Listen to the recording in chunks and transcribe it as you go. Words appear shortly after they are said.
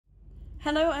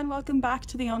Hello and welcome back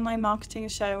to the Online Marketing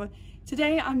Show.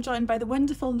 Today I'm joined by the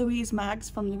wonderful Louise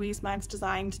Maggs from Louise Maggs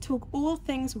Design to talk all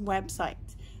things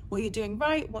website. What you're doing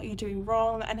right, what you're doing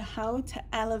wrong, and how to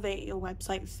elevate your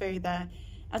website further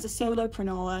as a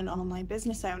solopreneur and online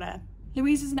business owner.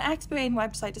 Louise is an expert in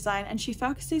website design and she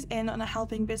focuses in on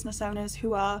helping business owners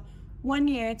who are 1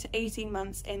 year to 18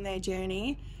 months in their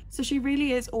journey. So she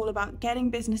really is all about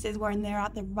getting businesses where they're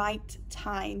at the right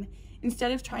time,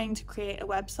 instead of trying to create a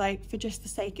website for just the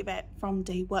sake of it from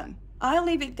day one. I'll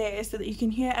leave it there so that you can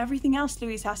hear everything else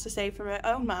Louise has to say from her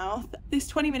own mouth. This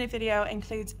 20-minute video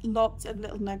includes lots of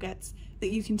little nuggets that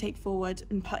you can take forward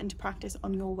and put into practice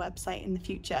on your website in the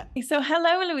future. So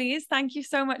hello Louise, thank you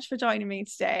so much for joining me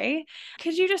today.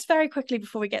 Could you just very quickly,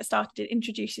 before we get started,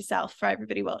 introduce yourself for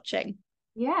everybody watching?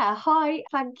 Yeah, hi,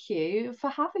 thank you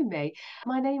for having me.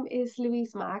 My name is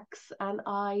Louise Maggs and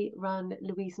I run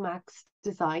Louise Maggs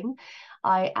Design.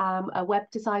 I am a web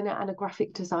designer and a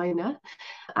graphic designer,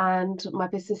 and my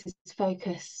business is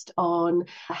focused on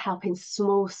helping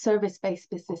small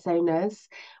service-based business owners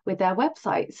with their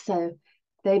websites. So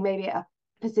they may be at a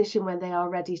position when they are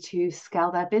ready to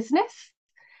scale their business,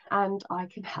 and I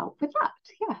can help with that.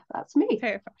 Yeah, that's me.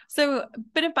 Perfect. So a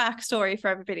bit of backstory for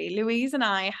everybody. Louise and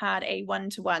I had a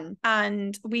one-to-one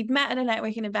and we'd met at a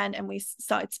networking event and we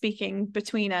started speaking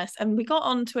between us, and we got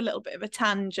onto a little bit of a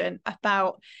tangent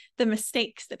about the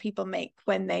mistakes that people make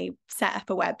when they set up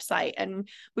a website, and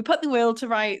we put the world to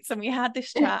rights and we had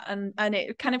this chat and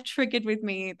it kind of triggered with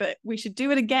me that we should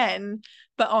do it again,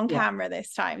 but on camera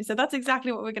this time. So that's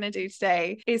exactly what we're going to do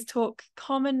today, is talk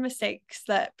common mistakes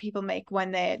that people make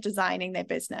when they're designing their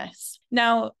business.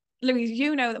 Now, Louise,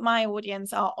 you know that my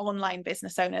audience are online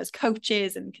business owners,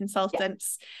 coaches and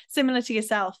consultants, similar to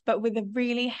yourself, but with a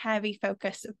really heavy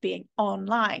focus of being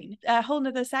online. A whole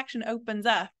nother section opens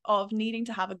up of needing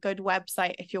to have a good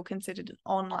website if you're considered an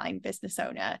online business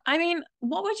owner. I mean,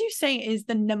 what would you say is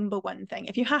the number one thing?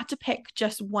 If you had to pick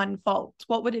just one fault,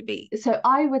 what would it be? So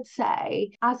I would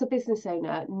say, as a business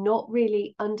owner, not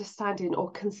really understanding or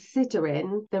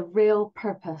considering the real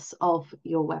purpose of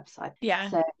your website. Yeah,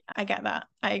 so I get that.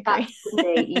 I agree. That's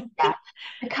me, yeah.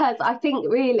 Because I think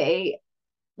really,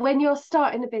 when you're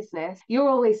starting a business, you're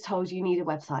always told you need a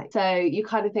website. So you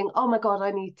kind of think, oh my God,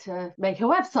 I need to make a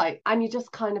website. And you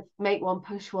just kind of make one,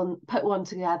 push one, put one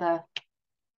together.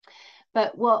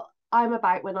 But what I'm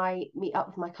about when I meet up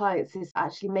with my clients is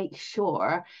actually make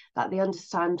sure that they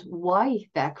understand why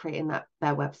they're creating their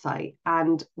website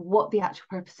and what the actual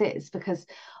purpose is, because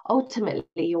ultimately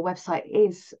your website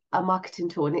is a marketing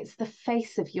tool and it's the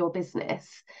face of your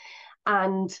business.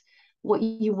 And what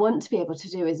you want to be able to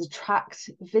do is attract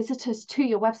visitors to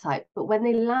your website, but when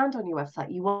they land on your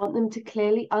website, you want them to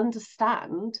clearly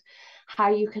understand how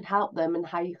you can help them and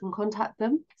how you can contact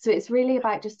them. So it's really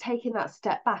about just taking that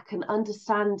step back and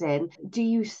understanding, do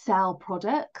you sell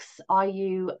products? Are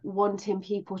you wanting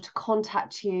people to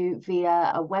contact you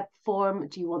via a web form?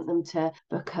 Do you want them to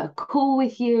book a call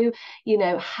with you? You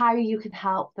know, how you can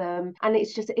help them. And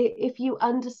it's just, if you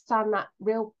understand that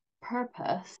real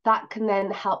purpose, that can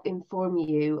then help inform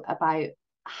you about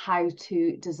how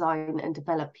to design and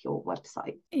develop your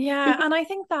website. Yeah, and I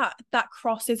think that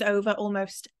crosses over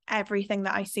almost everything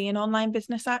that I see in online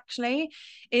business, actually,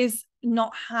 is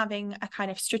not having a kind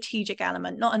of strategic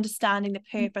element, not understanding the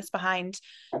purpose behind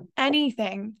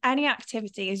anything. Any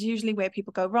activity is usually where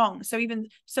people go wrong. So even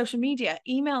social media,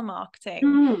 email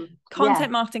marketing,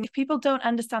 content marketing, if people don't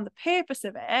understand the purpose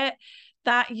of it,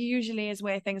 that usually is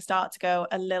where things start to go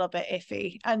a little bit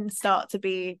iffy and start to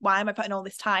be, why am I putting all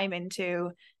this time into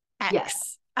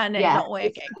X and it not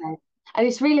working? And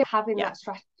it's really having that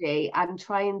strategy and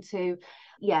trying to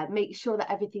make sure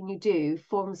that everything you do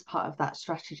forms part of that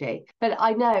strategy. But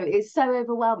I know it's so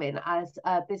overwhelming as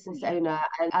a business owner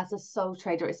and as a sole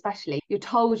trader especially. You're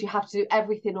told you have to do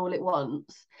everything all at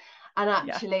once. And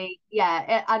actually,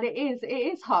 and it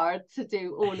is hard to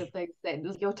do all of those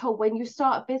things. You're told when you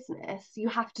start a business, you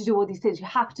have to do all these things. You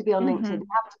have to be on LinkedIn, you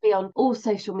have to be on all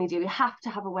social media, you have to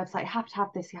have a website, you have to have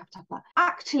this, you have to have that.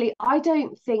 Actually, I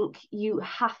don't think you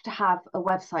have to have a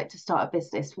website to start a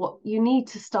business. What you need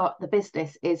to start the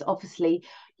business is obviously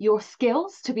your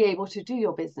skills to be able to do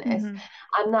your business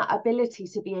and that ability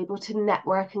to be able to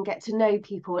network and get to know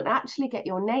people and actually get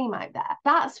your name out there.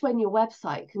 That's when your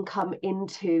website can come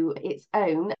into its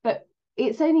own. But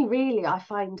it's only really, I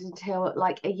find, until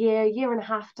like a year and a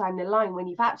half down the line, when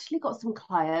you've actually got some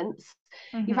clients,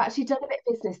 you've actually done a bit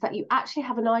of business, that you actually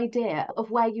have an idea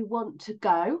of where you want to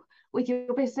go with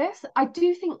your business. I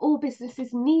do think all businesses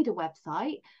need a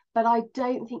website, but I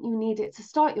don't think you need it to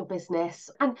start your business.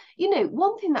 And, you know,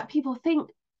 one thing that people think,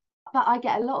 that I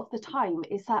get a lot of the time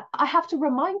is that I have to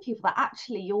remind people that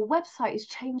actually your website is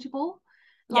changeable.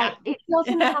 Like it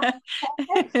doesn't have to be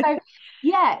perfect. So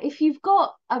yeah, if you've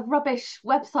got a rubbish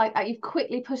website that you've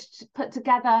quickly put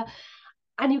together,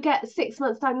 and you get 6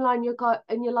 months down the line, you're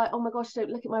like, oh my gosh, don't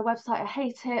look at my website, I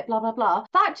hate it, blah blah blah.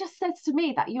 That just says to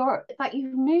me that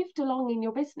you've moved along in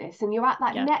your business, and you're at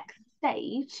that next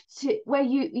stage where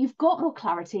you've got more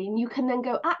clarity, and you can then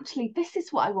go, actually, this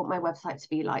is what I want my website to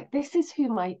be like. This is who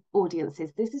my audience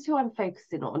is. This is who I'm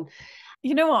focusing on.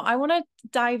 You know what? I want to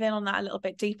dive in on that a little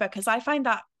bit deeper, because I find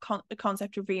that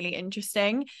concept really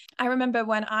interesting. I remember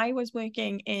when I was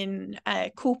working in a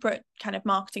corporate kind of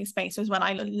marketing space was when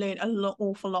I learned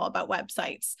awful lot about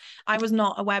websites. I was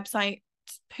not a website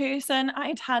person.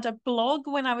 I'd had a blog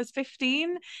when I was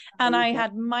 15, and I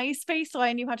had MySpace, so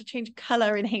I knew how to change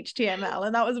color in HTML,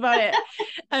 and that was about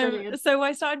it. So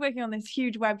I started working on this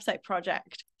huge website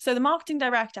project. So the marketing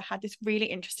director had this really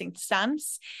interesting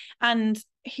stance, and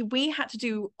we had to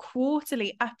do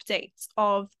quarterly updates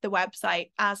of the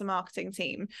website as a marketing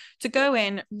team to go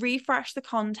in, refresh the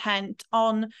content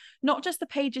on not just the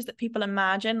pages that people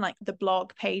imagine, like the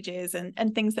blog pages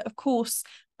and things that of course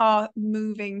are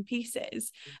moving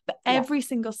pieces, but every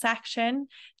single section,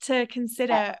 to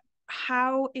consider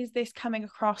how is this coming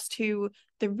across to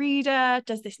the reader?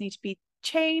 Does this need to be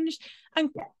changed?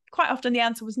 And quite often the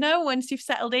answer was no, once you've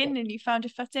settled in and you found your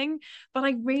footing. But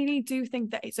I really do think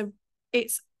that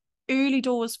it's early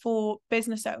doors for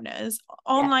business owners,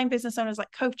 online business owners,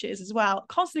 like coaches as well,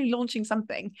 constantly launching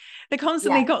something. They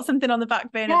constantly got something on the back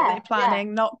burner that they're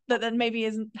planning, not that maybe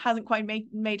hasn't quite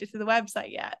made it to the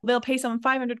website yet. They'll pay someone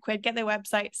 500 quid, get their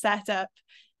website set up,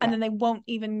 and then they won't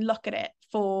even look at it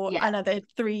for another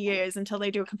 3 years until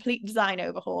they do a complete design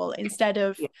overhaul, instead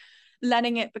of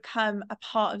letting it become a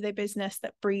part of their business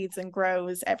that breathes and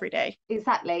grows every day.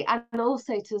 Exactly. And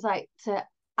also to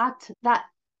add to that,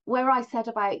 where I said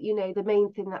about, the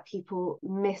main thing that people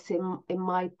miss in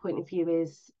my point of view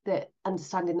is that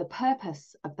understanding the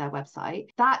purpose of their website,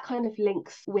 that kind of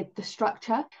links with the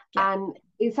structure. And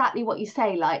exactly what you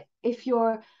say, like if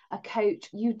you're a coach,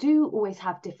 you do always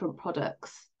have different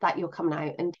products that you're coming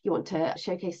out and you want to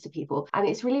showcase to people. And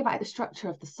it's really about the structure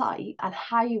of the site and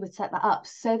how you would set that up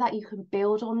so that you can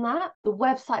build on that. The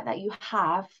website that you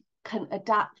have can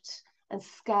adapt and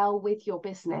scale with your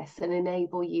business and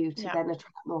enable you to then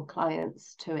attract more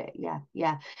clients to it.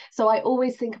 So I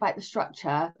always think about the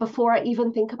structure before I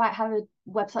even think about how the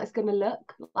website's going to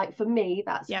look. Like for me,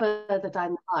 that's further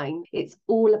down the line. It's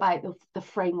all about the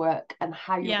framework and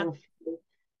how you're going to follow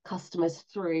customers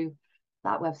through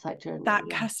that website journey. That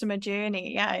customer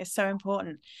journey is so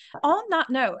important. On that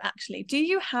note, actually, do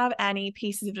you have any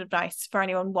pieces of advice for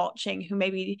anyone watching who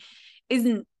maybe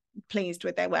isn't pleased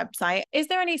with their website? Is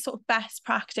there any sort of best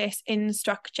practice in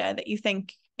structure that you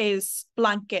think is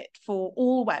blanket for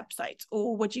all websites,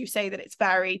 or would you say that it's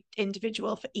very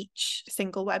individual for each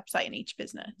single website in each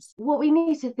business? What we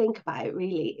need to think about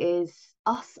really is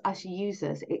us as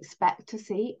users expect to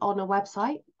see on a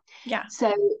website.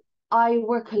 So I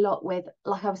work a lot with,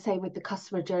 like I was saying, with the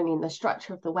customer journey and the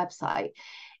structure of the website.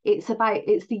 It's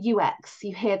the UX.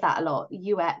 You hear that a lot,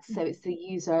 UX. So it's the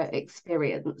user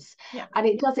experience. And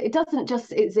it doesn't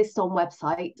just exist on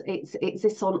websites. It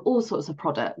exists on all sorts of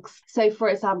products. So for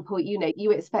example,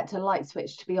 you expect a light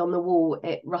switch to be on the wall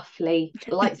at roughly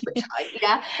light switch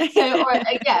height. So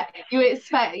you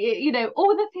expect,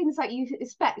 all the things that you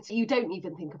expect, you don't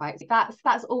even think about.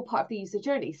 That's all part of the user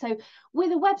journey. So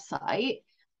with a website,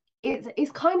 it's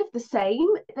kind of the same.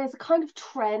 There's a kind of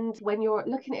trend when you're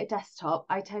looking at a desktop.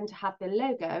 I tend to have the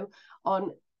logo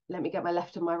on. Let me get my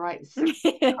left and my right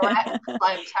correct.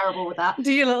 I'm terrible with that.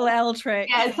 Do your little L trick.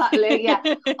 Yeah, exactly. Yeah.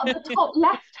 On the top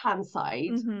left-hand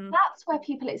side, that's where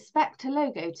people expect a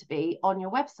logo to be on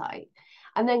your website.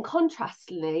 And then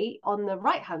contrastly, on the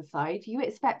right-hand side, you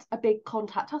expect a big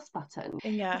contact us button.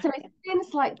 So it's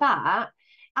things like that.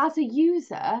 As a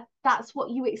user, that's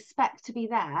what you expect to be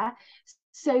there.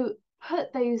 So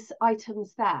put those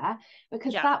items there,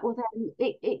 because that will then,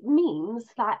 it means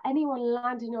that anyone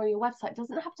landing on your website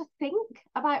doesn't have to think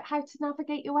about how to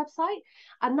navigate your website.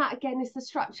 And that again is the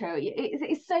structure.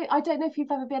 It's so, I don't know if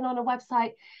you've ever been on a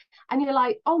website and you're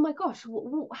like, oh my gosh,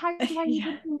 how do I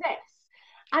even do this?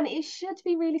 And it should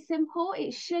be really simple.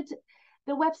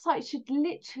 The website should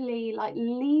literally like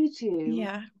lead you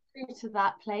through to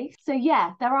that place. So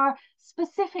there are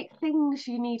specific things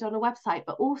you need on a website,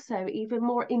 but also even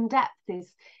more in depth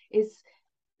is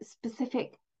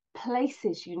specific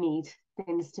places you need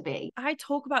things to be. I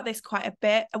talk about this quite a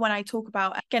bit when I talk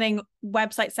about getting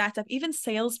website set up, even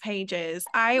sales pages.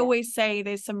 I always say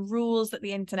there's some rules that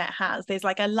the internet has. There's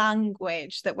like a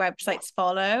language that websites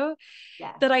follow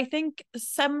that I think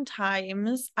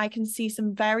sometimes I can see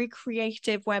some very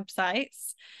creative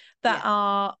websites that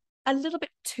are a little bit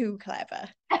too clever.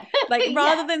 Like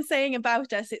rather than saying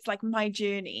about us, it's like my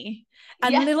journey,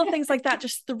 and little things like that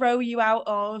just throw you out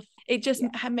of it. Just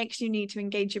makes you need to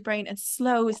engage your brain and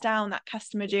slows down that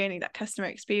customer journey, that customer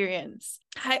experience.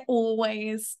 I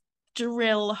always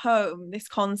drill home this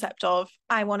concept of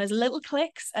I want as little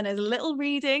clicks and as little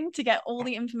reading to get all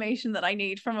the information that I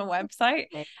need from a website.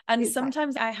 And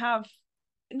sometimes I have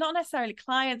not necessarily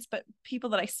clients, but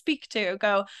people that I speak to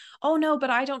go, oh no, but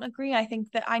I don't agree. I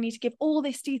think that I need to give all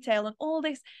this detail and all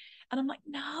this. And I'm like,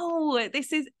 no,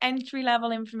 this is entry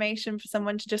level information for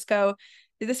someone to just go,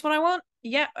 is this what I want?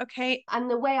 Yeah, okay. And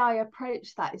the way I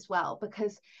approach that as well,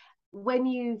 because when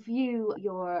you view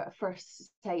your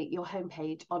first, say, your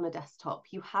homepage on a desktop,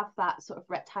 you have that sort of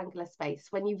rectangular space.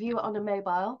 When you view it on a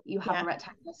mobile, you have a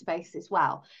rectangular space as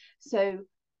well. So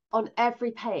on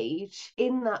every page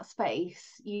in that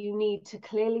space, you need to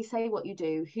clearly say what you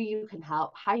do, who you can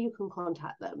help, how you can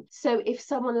contact them. So if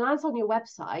someone lands on your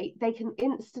website, they can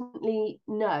instantly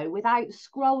know without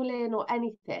scrolling or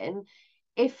anything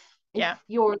if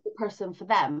you're the person for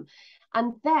them.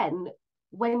 And then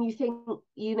when you think,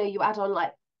 you know, you add on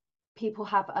like people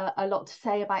have a lot to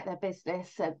say about their business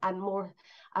and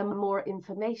more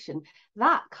information,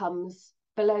 that comes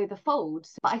below the fold.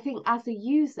 But I think as a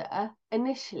user,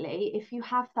 initially, if you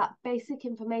have that basic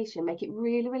information, make it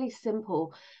really, really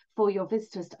simple for your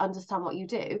visitors to understand what you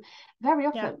do. Very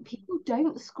often people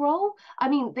don't scroll. I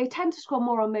mean, they tend to scroll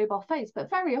more on mobile phones, but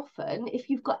very often if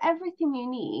you've got everything you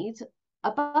need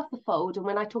above the fold, and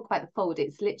when I talk about the fold,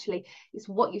 it's literally it's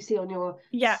what you see on your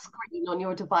screen on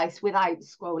your device without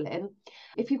scrolling.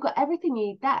 If you've got everything you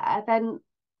need there, then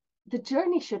the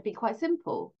journey should be quite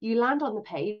simple. You land on the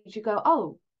page, you go,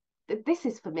 oh, this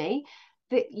is for me,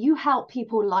 that you help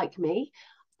people like me.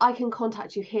 I can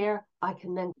contact you here. I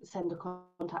can then send a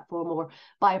contact form or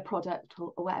buy a product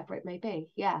or whatever it may be.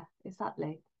 Yeah,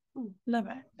 exactly. Love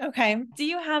it. Okay. Do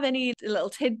you have any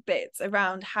little tidbits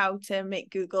around how to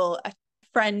make Google a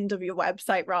friend of your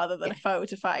website rather than a foe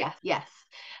to fight? Yes.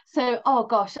 So, oh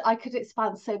gosh, I could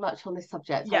expand so much on this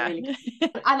subject. I really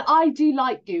could. And I do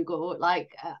like Google.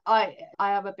 Like I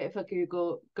am a bit of a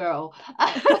Google girl,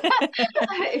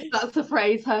 if that's a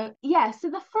phrase. Yeah. So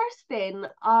the first thing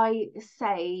I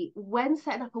say when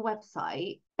setting up a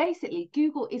website, basically,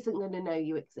 Google isn't going to know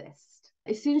you exist.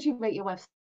 As soon as you make your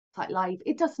website live,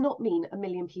 it does not mean 1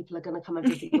 million people are going to come and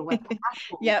visit your website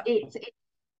at all.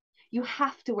 You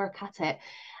have to work at it.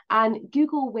 And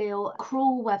Google will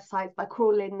crawl websites. By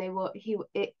crawling,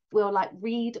 it will like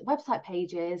read website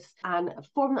pages and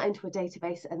form that into a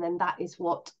database, and then that is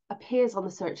what appears on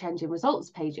the search engine results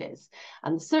pages.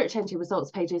 And the search engine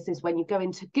results pages is when you go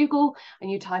into Google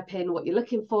and you type in what you're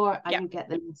looking for, and you get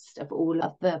the list of all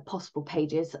of the possible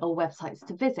pages or websites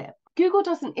to visit. Google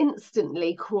doesn't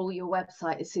instantly crawl your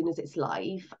website as soon as it's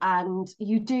live, and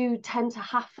you do tend to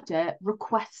have to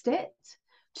request it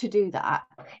to do that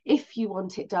if you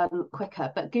want it done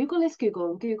quicker. But Google is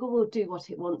Google, and Google will do what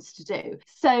it wants to do.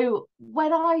 So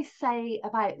when I say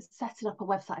about setting up a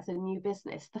website as a new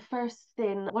business,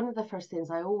 one of the first things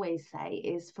I always say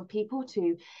is for people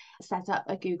to set up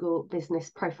a Google business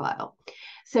profile.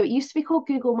 So it used to be called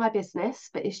Google My Business,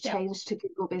 but it's changed to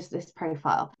Google Business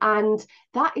Profile. And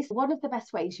that is one of the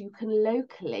best ways you can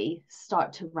locally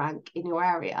start to rank in your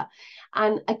area.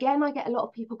 And again, I get a lot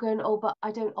of people going, oh, but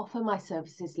I don't offer my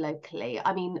services locally.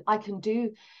 I mean, I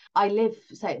live,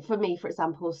 say, for me, for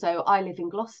example, so I live in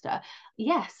Gloucester.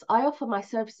 Yes, I offer my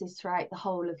services throughout the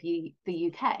whole of the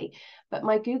UK, but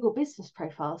my Google Business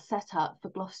Profile is set up for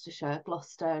Gloucestershire,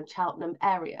 Gloucester and Cheltenham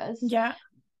areas. Yeah.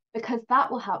 Because that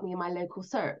will help me in my local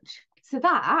search. So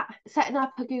that setting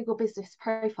up a Google Business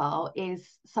Profile is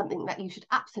something that you should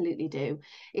absolutely do.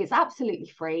 It's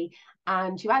absolutely free,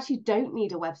 and you actually don't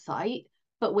need a website.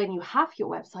 But when you have your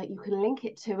website, you can link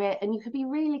it to it, and you can be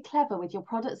really clever with your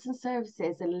products and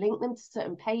services and link them to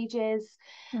certain pages.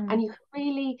 And you can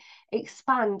really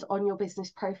expand on your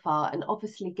business profile and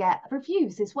obviously get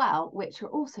reviews as well, which are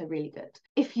also really good.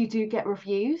 If you do get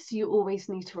reviews, you always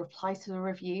need to reply to the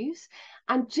reviews.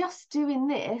 And just doing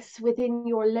this within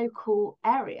your local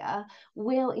area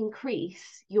will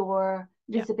increase your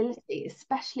visibility,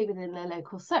 especially within their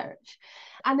local search.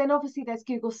 And then obviously there's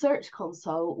Google Search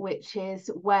Console, which is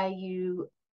where you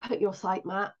put your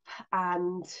sitemap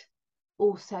and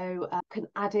also can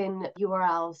add in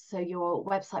URLs. So your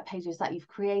website pages that you've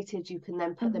created, you can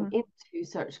then put them into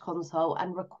Search Console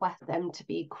and request them to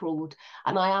be crawled.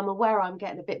 And I am aware I'm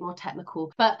getting a bit more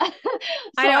technical, but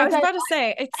I know, I was about to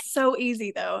say, it's so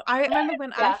easy though. I remember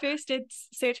when I first did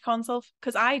Search Console,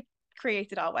 because I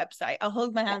created our website. I'll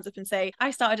hold my hands up and say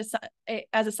I started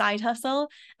as a side hustle.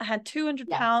 I had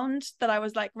 £200 that I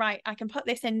was like, right, I can put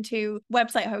this into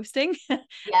website hosting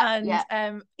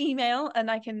and email, and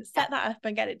I can set that up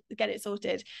and get it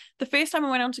sorted. The first time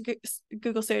I went on to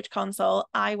Google Search Console,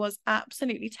 I was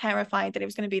absolutely terrified that it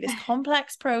was going to be this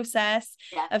complex process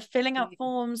of filling out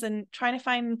forms and trying to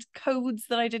find codes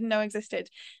that I didn't know existed.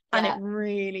 And it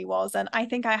really was. And I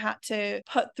think I had to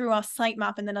put through our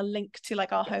sitemap and then a link to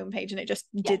like our homepage, and it just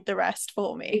did the rest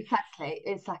for me. Exactly.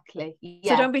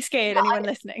 So don't be scared, anyone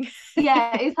listening.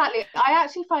 Exactly. I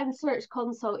actually find Search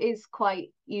Console is quite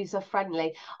user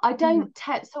friendly. I don't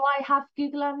so I have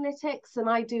Google Analytics and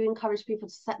I do encourage people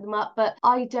to set them up, but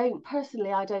I don't tend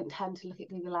to look at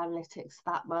Google Analytics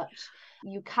that much.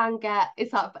 You can get,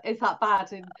 is that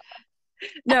bad?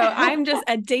 No, I'm just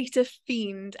a data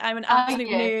fiend. I'm an absolute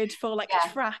nerd for like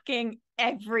tracking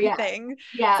everything.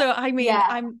 So I mean,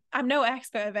 I'm no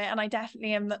expert of it, and I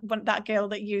definitely am that girl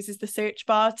that uses the search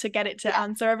bar to get it to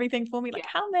answer everything for me. Like,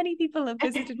 how many people have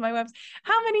visited my website?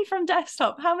 How many from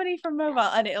desktop? How many from mobile?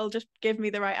 And it'll just give me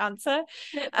the right answer.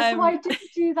 So I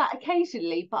do that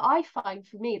occasionally, but I find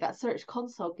for me that Search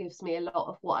Console gives me a lot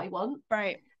of what I want.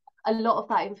 Right. A lot of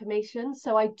that information.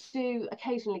 So I do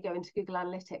occasionally go into Google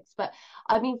Analytics, but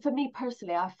I mean, for me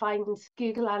personally, I find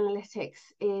Google Analytics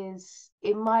is,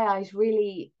 in my eyes,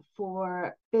 really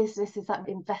for businesses that are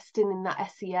investing in that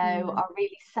SEO, are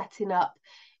really setting up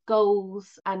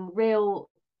goals and real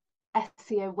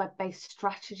SEO web-based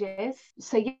strategies.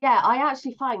 So I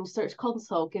actually find Search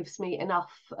Console gives me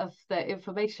enough of the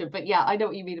information, but I know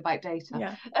what you mean about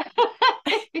data.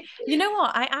 You know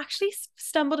what? I actually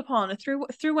stumbled upon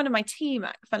through one of my team,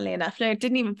 funnily enough, and I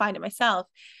didn't even find it myself.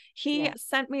 He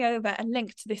sent me over a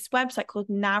link to this website called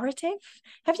Narrative.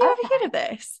 Have you ever heard of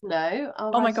this? No.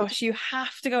 Oh my gosh, you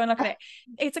have to go and look at it.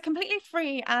 It's a completely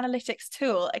free analytics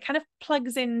tool. It kind of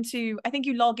plugs into, I think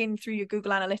you log in through your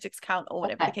Google Analytics account or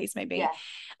whatever the case may be.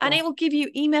 And it will give you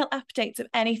email updates of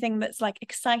anything that's like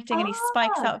exciting, any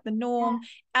spikes out of the norm,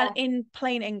 and in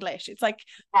plain English. It's like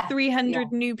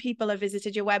 300 new people have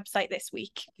visited your website this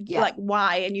week. Like,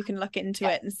 why? And you can look into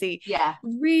it and see.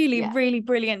 Really, really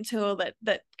brilliant tool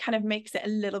that kind of makes it a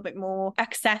little bit more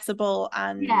accessible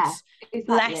and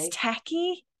less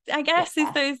techy, I guess,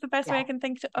 is the best way I can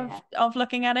think of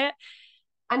looking at it.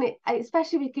 And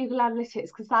especially with Google Analytics,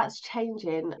 because that's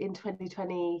changing in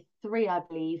 2023, I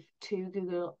believe, to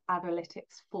Google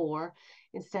Analytics 4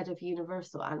 instead of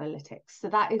Universal Analytics. So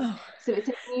that is so it's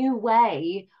a new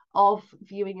way of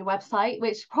viewing your website,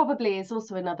 which probably is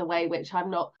also another way which I'm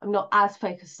not as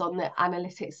focused on the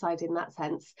analytics side in that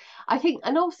sense. I think,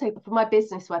 and also for my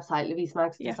business website, Louise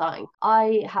Maggs Design,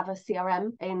 I have a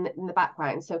CRM in the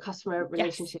background, so customer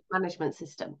relationship management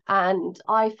system, and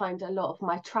I find a lot of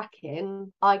my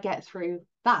tracking I get through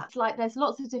that. Like, there's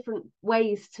lots of different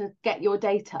ways to get your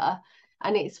data,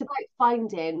 and it's about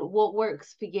finding what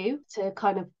works for you to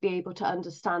kind of be able to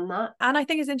understand that. And I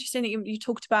think it's interesting that you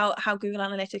talked about how Google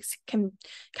Analytics can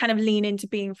kind of lean into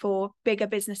being for bigger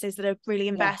businesses that are really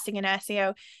investing in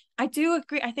SEO. I do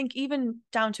agree. I think even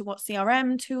down to what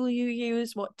CRM tool you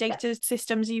use, what data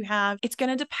systems you have, it's going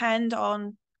to depend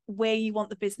on where you want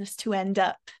the business to end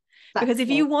up. Because if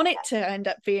you want it to end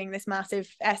up being this massive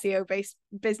SEO based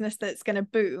business that's going to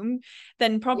boom,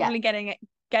 then probably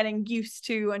getting used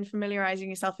to and familiarizing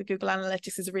yourself with Google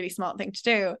Analytics is a really smart thing to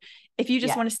do. If you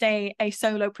just want to stay a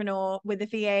solopreneur with a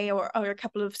VA or a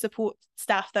couple of support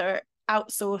staff that are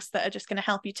outsourced that are just going to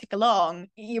help you tick along,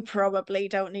 you probably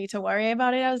don't need to worry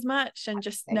about it as much, and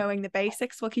just knowing the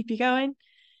basics will keep you going.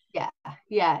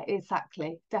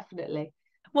 Exactly, definitely.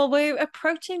 Well, we're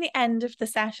approaching the end of the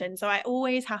session, so I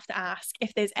always have to ask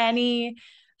if there's any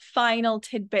final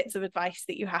tidbits of advice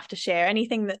that you have to share,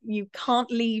 anything that you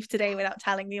can't leave today without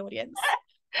telling the audience.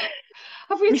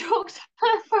 Have we talked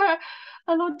for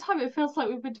a long time? It feels like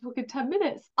we've been talking 10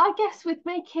 minutes. I guess with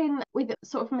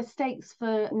sort of mistakes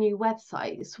for new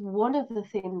websites, one of the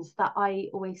things that I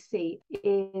always see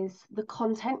is the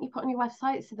content you put on your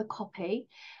website, so the copy.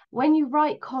 When you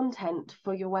write content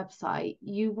for your website,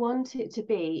 you want it to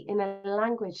be in a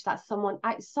language that someone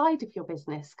outside of your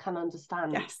business can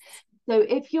understand. So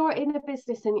if you're in a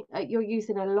business and you're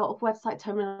using a lot of website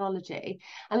terminology,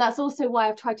 and that's also why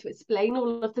I've tried to explain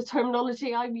all of the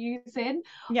terminology I'm using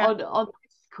on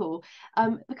cool.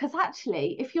 Because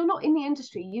actually, if you're not in the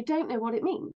industry, you don't know what it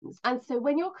means. And so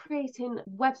when you're creating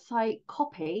website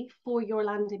copy for your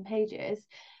landing pages,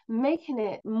 making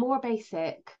it more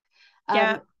basic,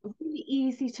 really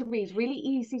easy to read, really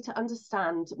easy to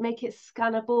understand, make it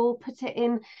scannable, put it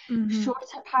in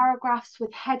shorter paragraphs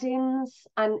with headings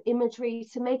and imagery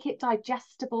to make it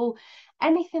digestible.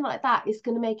 Anything like that is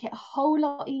going to make it a whole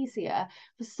lot easier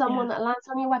for someone that lands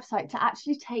on your website to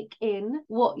actually take in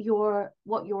what you're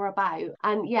about.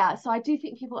 And yeah, so I do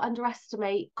think people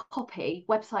underestimate copy,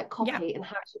 website copy, and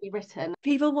how it should be written.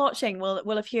 People watching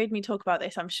will have heard me talk about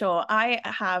this, I'm sure. I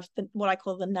have what I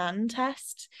call the NaN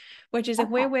test, which is if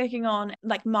we're working on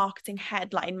like marketing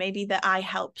headline, maybe the I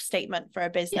help statement for a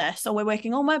business, or we're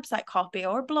working on website copy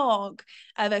or a blog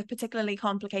of a particularly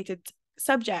complicated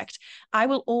subject, I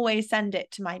will always send it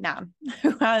to my NaN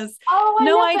who has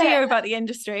no idea about the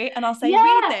industry, and I'll say,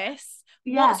 read this.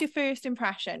 What's your first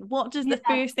impression? What does the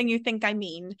first thing you think I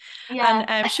mean?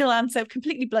 And she'll answer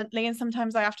completely bluntly, and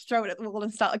sometimes I have to throw it at the wall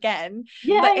and start again.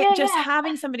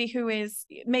 Having somebody who is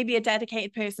maybe a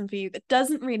dedicated person for you that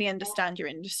doesn't really understand your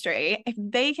industry, if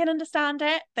they can understand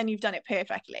it, then you've done it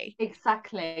perfectly.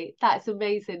 Exactly. That's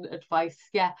amazing advice.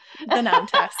 The NaN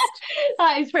test.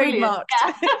 That is brilliant.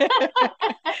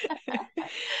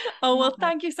 Oh, well,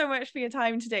 thank you so much for your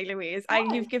time today, Louise.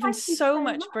 You've given so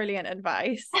much brilliant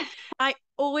advice. I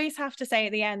always have to say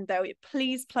at the end, though,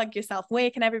 please plug yourself. Where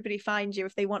can everybody find you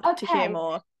if they want to hear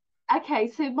more? Okay,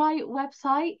 so my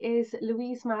website is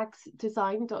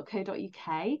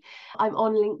louisemagsdesign.co.uk. I'm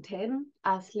on LinkedIn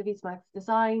as Louise Mags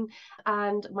Design,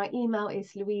 and my email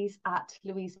is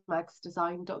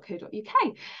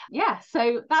louise@louisemagsdesign.co.uk. Yeah,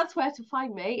 so that's where to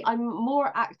find me. I'm more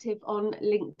active on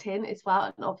LinkedIn as well,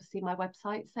 and obviously my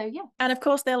website. So yeah. And of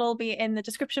course, they'll all be in the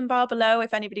description bar below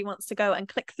if anybody wants to go and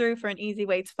click through for an easy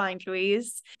way to find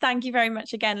Louise. Thank you very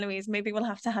much again, Louise. Maybe we'll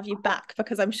have to have you back,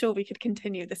 because I'm sure we could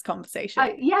continue this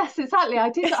conversation. Yes, exactly.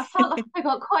 I felt like I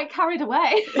got quite carried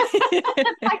away.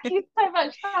 Thank you so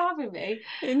much for having me.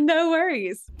 No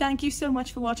worries. Thank you so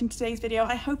much for watching today's video.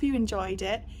 I hope you enjoyed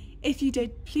it. If you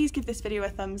did, please give this video a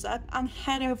thumbs up and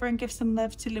head over and give some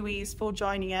love to Louise for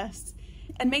joining us.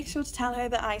 And make sure to tell her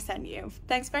that I sent you.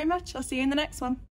 Thanks very much. I'll see you in the next one.